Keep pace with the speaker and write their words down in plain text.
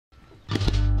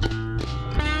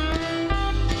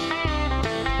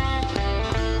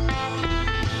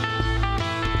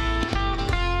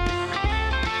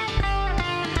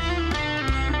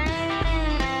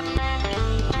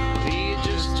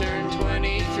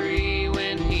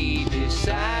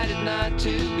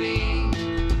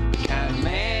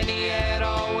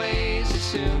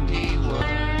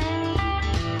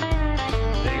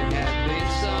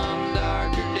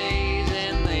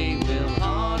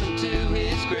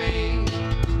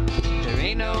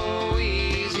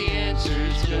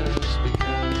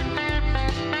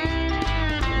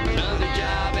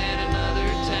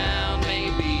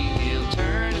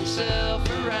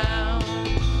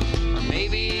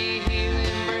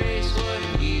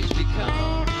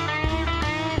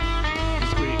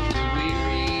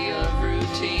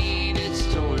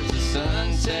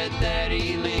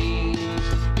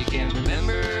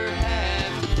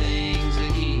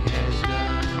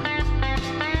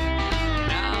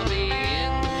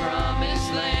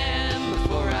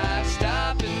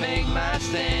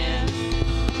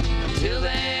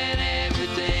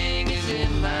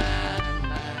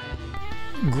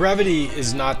Gravity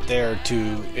is not there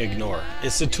to ignore.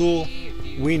 It's a tool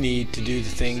we need to do the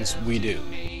things we do.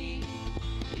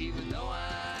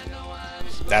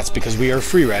 That's because we are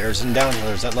freeriders and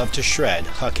downhillers that love to shred,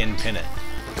 huck, and pin it.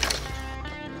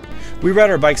 We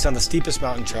ride our bikes on the steepest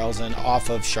mountain trails and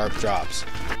off of sharp drops.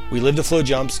 We live to flow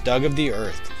jumps dug of the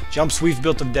earth, jumps we've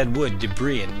built of dead wood,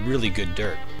 debris, and really good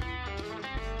dirt.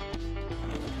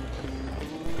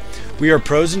 We are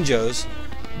pros and joes,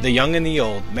 the young and the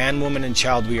old, man, woman, and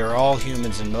child. We are all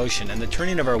humans in motion, and the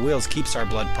turning of our wheels keeps our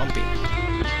blood pumping.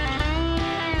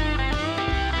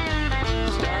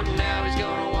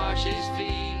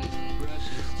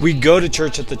 We go to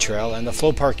church at the trail, and the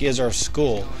flow park is our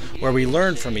school, where we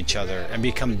learn from each other and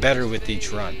become better with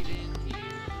each run.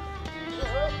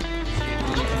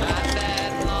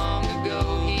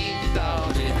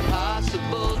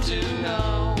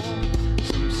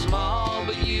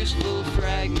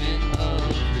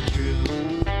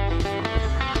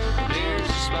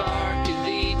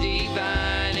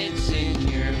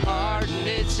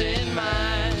 In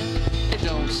mine, it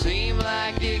don't seem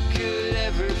like it could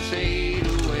ever fade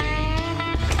away.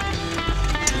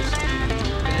 Just do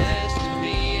your best to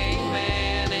be a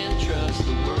man and trust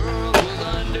the world will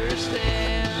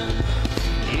understand.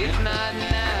 If not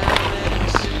now, then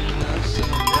soon enough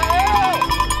someday.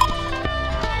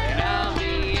 And I'll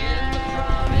be in the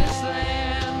promised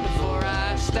land before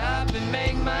I stop and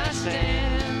make my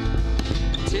stand.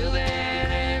 Till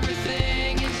then,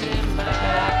 everything is in my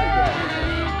hand.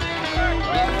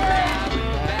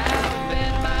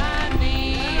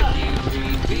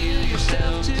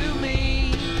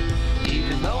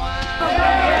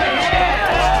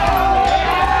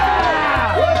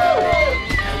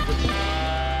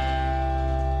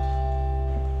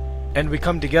 And we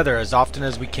come together as often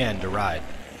as we can to ride.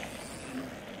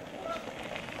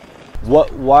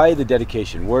 Why the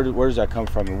dedication? Where does that come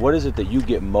from? And what is it that you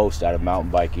get most out of mountain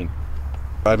biking?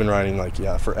 I've been riding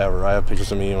forever. I have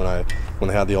pictures of me when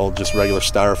they had the old just regular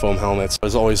styrofoam helmets. It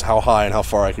was always how high and how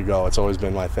far I could go. It's always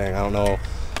been my thing. I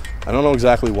don't know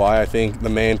exactly why. I think the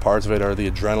main parts of it are the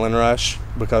adrenaline rush,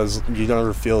 because you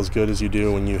never feel as good as you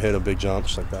do when you hit a big jump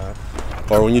just like that.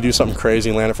 Or when you do something crazy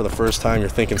and land it for the first time, you're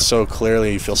thinking so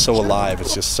clearly, you feel so alive.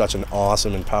 It's just such an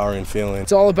awesome, empowering feeling.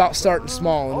 It's all about starting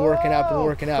small and working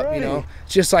up, you know.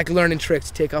 It's just like learning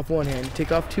tricks. Take off one hand,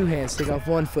 take off two hands, take off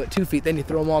 1 foot, 2 feet, then you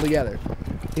throw them all together.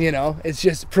 You know, it's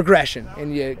just progression,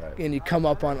 and you come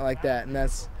up on it like that, and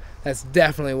that's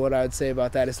definitely what I would say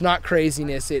about that. It's not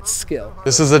craziness, it's skill.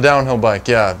 This is a downhill bike,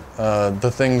 yeah.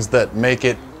 The things that make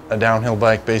it a downhill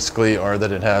bike basically are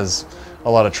that it has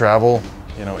a lot of travel,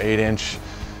 8-inch.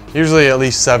 Usually at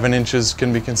least 7 inches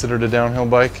can be considered a downhill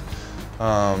bike.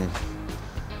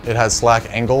 It has slack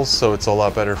angles, so it's a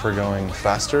lot better for going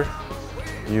faster.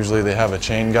 Usually they have a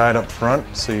chain guide up front,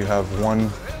 so you have one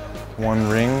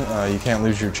ring. You can't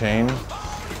lose your chain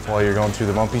while you're going through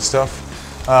the bumpy stuff.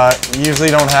 You usually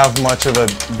don't have much of a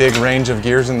big range of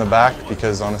gears in the back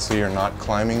because honestly you're not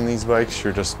climbing these bikes,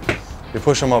 you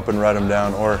push them up and ride them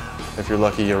down, or if you're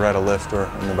lucky you ride a lift or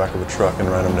in the back of a truck and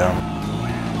ride them down.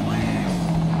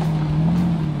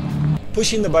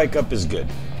 Pushing the bike up is good.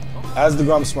 As the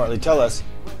Grumps smartly tell us,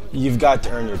 you've got to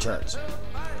earn your turns.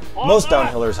 Most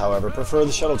downhillers, however, prefer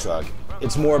the shuttle truck.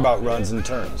 It's more about runs and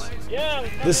turns.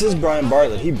 This is Brian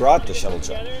Bartlett. He brought the shuttle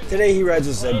truck. Today he rides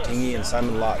with Zeb Tingy and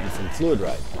Simon Lawton from Fluid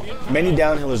Ride. Many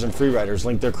downhillers and freeriders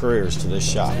link their careers to this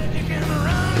shop.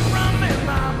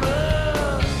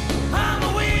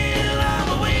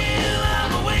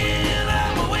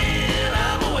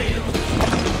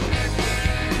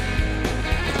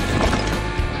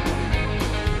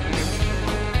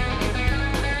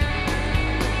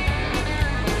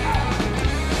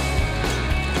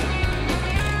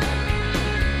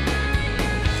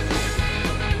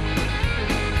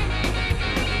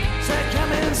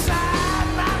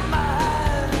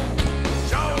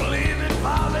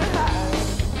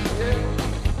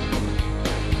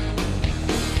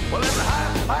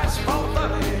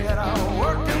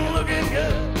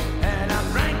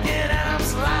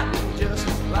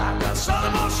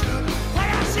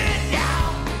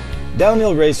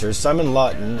 Downhill racers Simon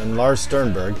Lawton and Lars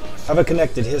Sternberg have a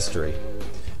connected history.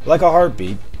 Like a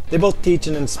heartbeat, they both teach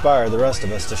and inspire the rest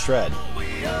of us to shred.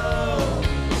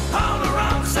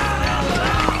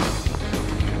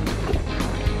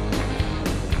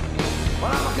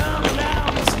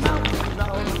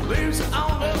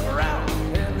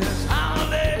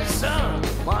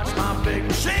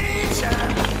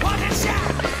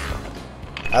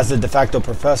 As the de facto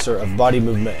professor of body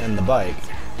movement and the bike,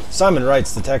 Simon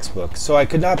writes the textbook, so I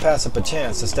could not pass up a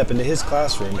chance to step into his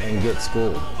classroom and get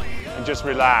schooled. And just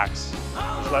relax.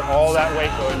 Just let all that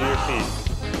weight go into your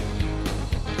feet.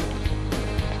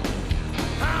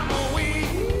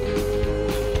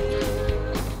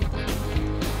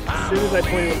 soon as I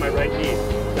pointed with my right knee,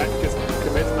 that just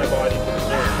commits my body to the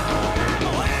floor.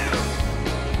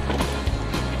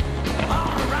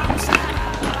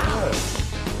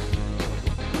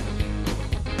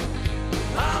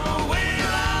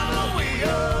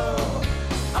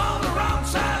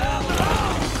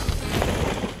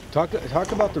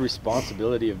 Talk about the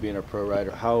responsibility of being a pro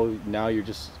rider. How now you're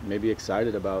just maybe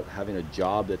excited about having a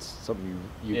job that's something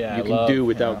you can do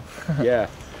without. Yeah.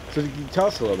 So tell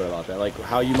us a little bit about that, like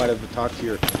how you might have talked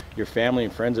to your family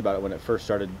and friends about it when it first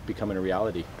started becoming a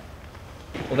reality.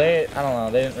 Well, I don't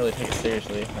know, they didn't really take it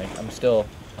seriously. Like I'm still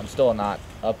not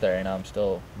up there, you know. I'm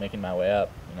still making my way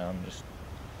up, you know. I'm just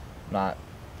not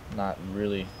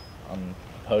really on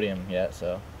the podium yet.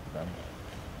 So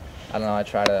I don't know. I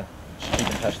try to just keep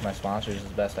in touch with my sponsors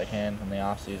as best I can in the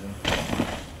off season.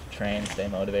 Train, stay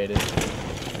motivated.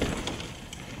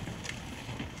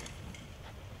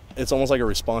 It's almost like a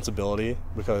responsibility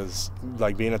because,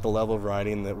 like, being at the level of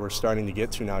riding that we're starting to get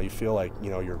to now, you feel like,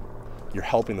 you know, you're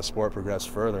helping the sport progress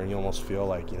further, and you almost feel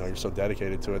like, you know, you're so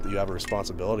dedicated to it that you have a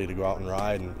responsibility to go out and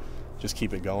ride and just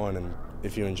keep it going. And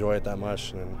if you enjoy it that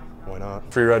much, then why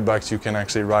not? Free ride bikes you can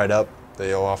actually ride up.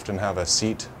 They often have a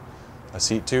seat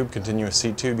tube, continuous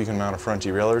seat tube. You can mount a front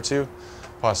derailleur to.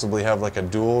 Possibly have like a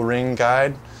dual ring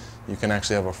guide. You can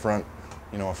actually have a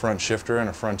front shifter and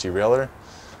a front derailleur.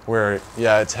 Where,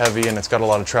 yeah, it's heavy and it's got a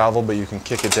lot of travel, but you can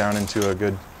kick it down into a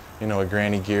good, you know, a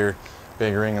granny gear,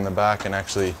 big ring in the back, and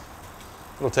actually,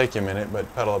 it'll take you a minute, but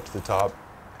pedal up to the top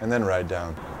and then ride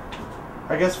down.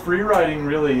 I guess free riding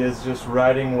really is just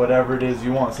riding whatever it is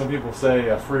you want. Some people say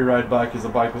a free ride bike is a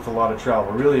bike with a lot of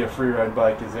travel. Really, a free ride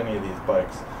bike is any of these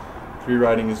bikes. Free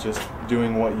riding is just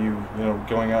doing what you know,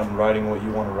 going out and riding what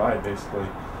you want to ride, basically.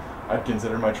 I'd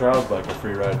consider my trials bike a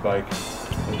free ride bike.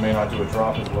 It may not do a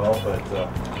drop as well, but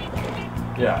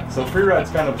yeah, so free ride's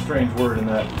kind of a strange word in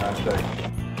that aspect.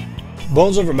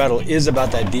 Bones Over Metal is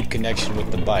about that deep connection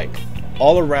with the bike.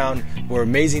 All around were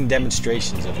amazing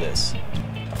demonstrations of this.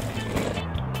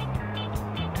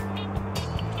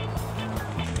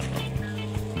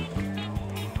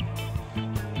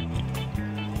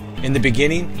 In the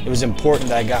beginning, it was important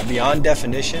that I got beyond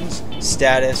definitions,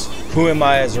 status, who am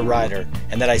I as a rider,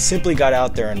 and that I simply got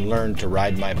out there and learned to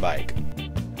ride my bike.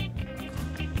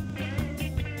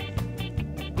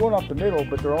 Going off the middle,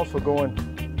 but they're also going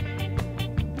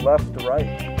left to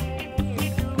right.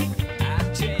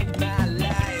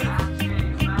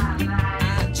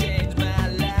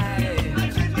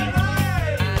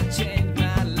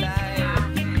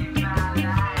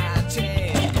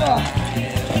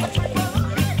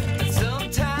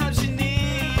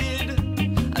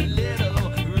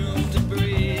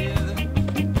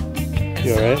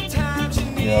 You alright?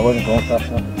 Yeah, I wasn't going fast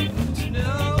enough.